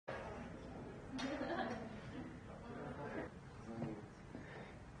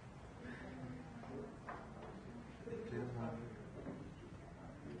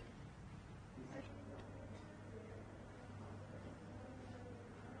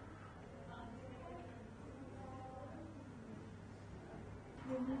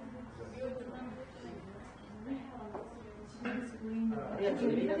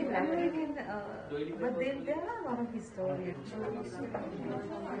But then there are a lot of historians.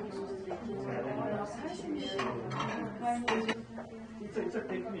 It's a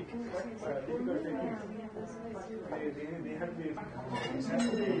technique, difficult technique. They have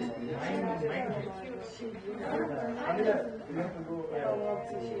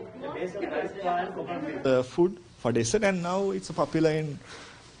the food for dessert, and now it's popular in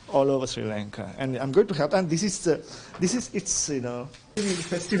all over Sri Lanka. And I'm going to help. And this is it's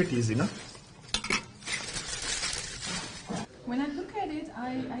festivities, When I look at it,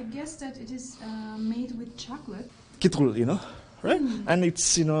 I guess that it is made with chocolate. Kitul, right? And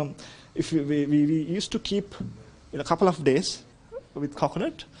it's if we used to keep in a couple of days with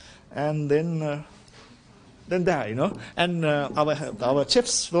coconut, and then there, and our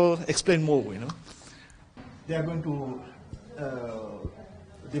chefs will explain more, They are going to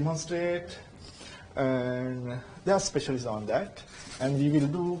demonstrate, and they are specialists on that. And we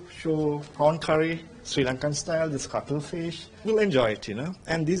will show prawn curry, Sri Lankan style, this cuttlefish. We'll enjoy it,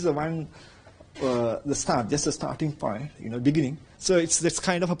 And this is the one, just the starting point, beginning. So that's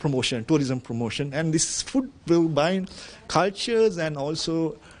kind of a promotion, tourism promotion. And this food will bind cultures and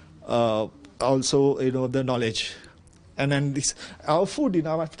also the knowledge. And then our food,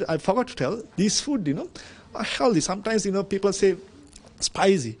 I forgot to tell, this food, are healthy. Sometimes, people say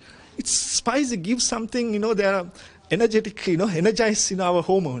spicy. It's spicy gives something, they are energetic, energize, our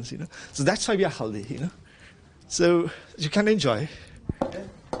hormones, So that's why we are healthy, So you can enjoy.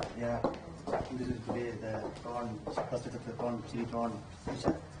 Yeah, this is today the prawn, first is the prawn, chili prawn.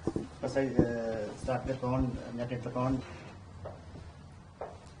 First I start the prawn, netted the prawn.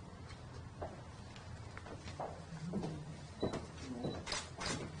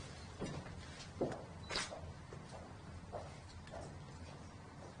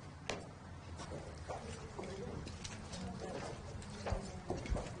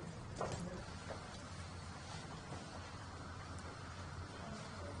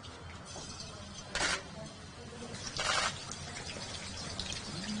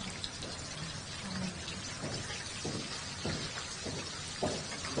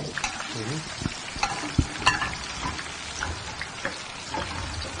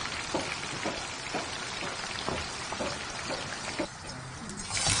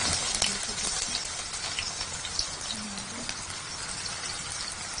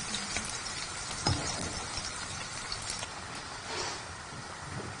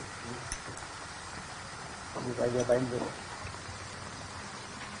 Dia lain tu.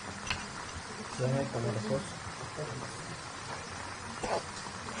 Saya tomato sauce.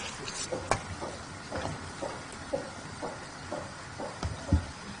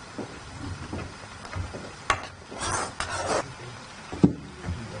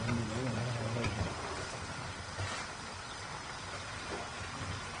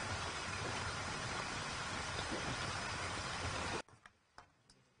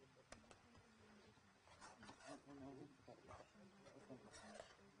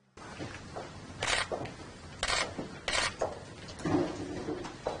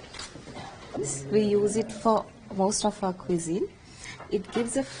 We use it for most of our cuisine. It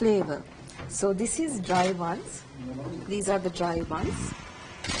gives a flavor. So this is dry ones. These are the dry ones.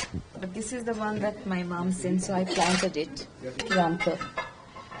 But this is the one that my mom sent, so I planted it. Ramper.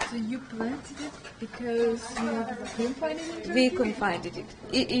 So you planted it because you couldn't find it in Turkey? We couldn't find it.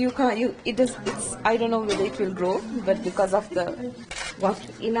 You can't. I don't know whether it will grow, but because of what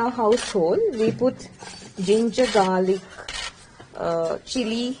in our household we put ginger, garlic,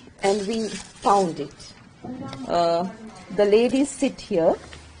 chili, and we pound it. The ladies sit here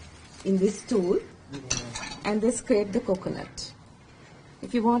in this stool and they scrape the coconut.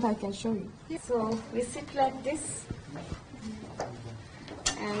 If you want, I can show you. So we sit like this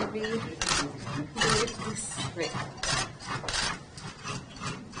and we do it this way.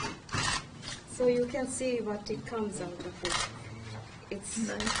 So you can see what it comes out of it. It's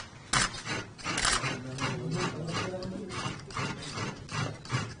nice.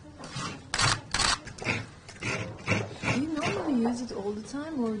 Do you normally use it all the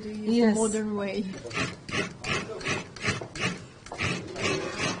time, or do you use Yes. the modern way?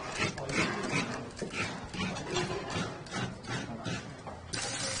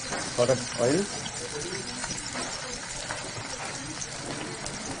 Pot of oil.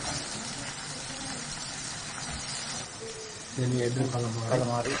 Then we add the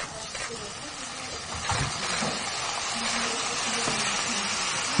calamari.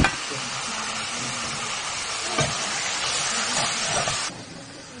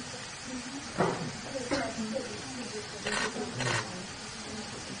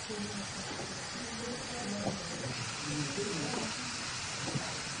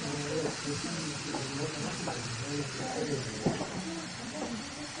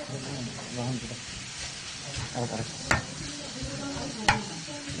 You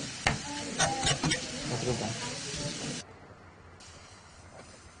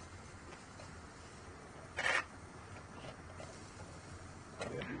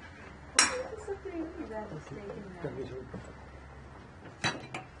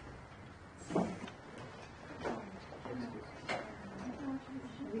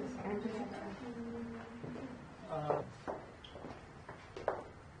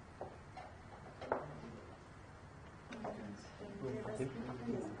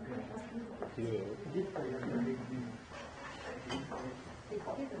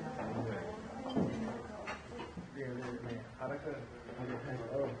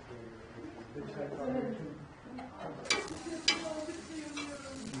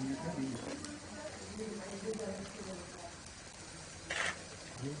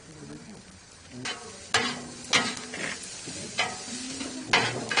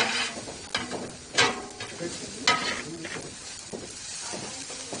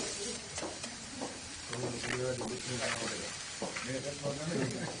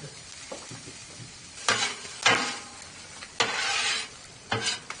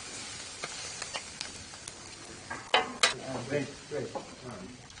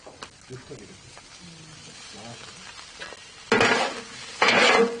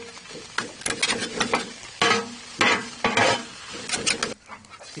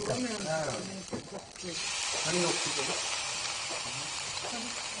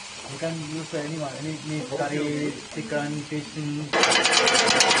can use any meat, curry, chicken, fish.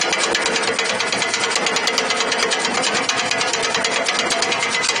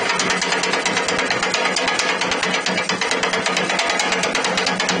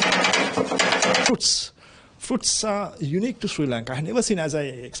 Fruits are unique to Sri Lanka. I have never seen, as I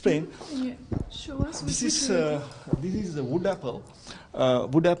explained. Yeah. Show us. This is a wood apple.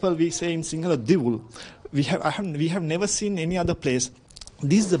 Wood apple we say in Sinhala divul. We have never seen any other place.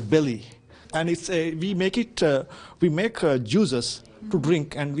 This is the belly, and we make juices to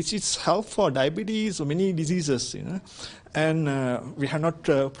drink, and which is help for diabetes or many diseases, And we have not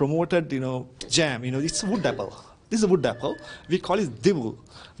promoted, jam. It's wood apple. This is a wood apple. We call it divul.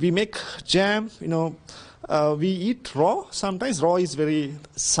 We make jam. We eat raw. Sometimes raw is very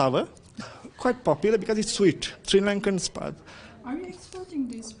sour. Quite popular because it's sweet. Sri Lankans. Are you exporting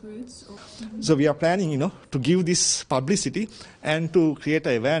these fruits? So we are planning, to give this publicity and to create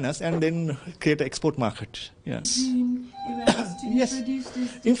awareness and then create an export market. Yes. Events to Yes. introduce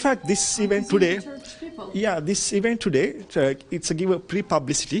this. In fact, this event today, church people. this event today, it's a give a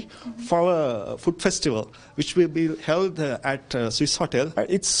pre-publicity for a food festival, which will be held at Swiss Hotel.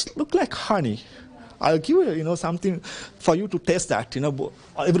 It's look like honey. I'll give you, something for you to taste that,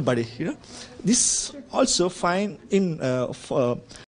 everybody, This also fine in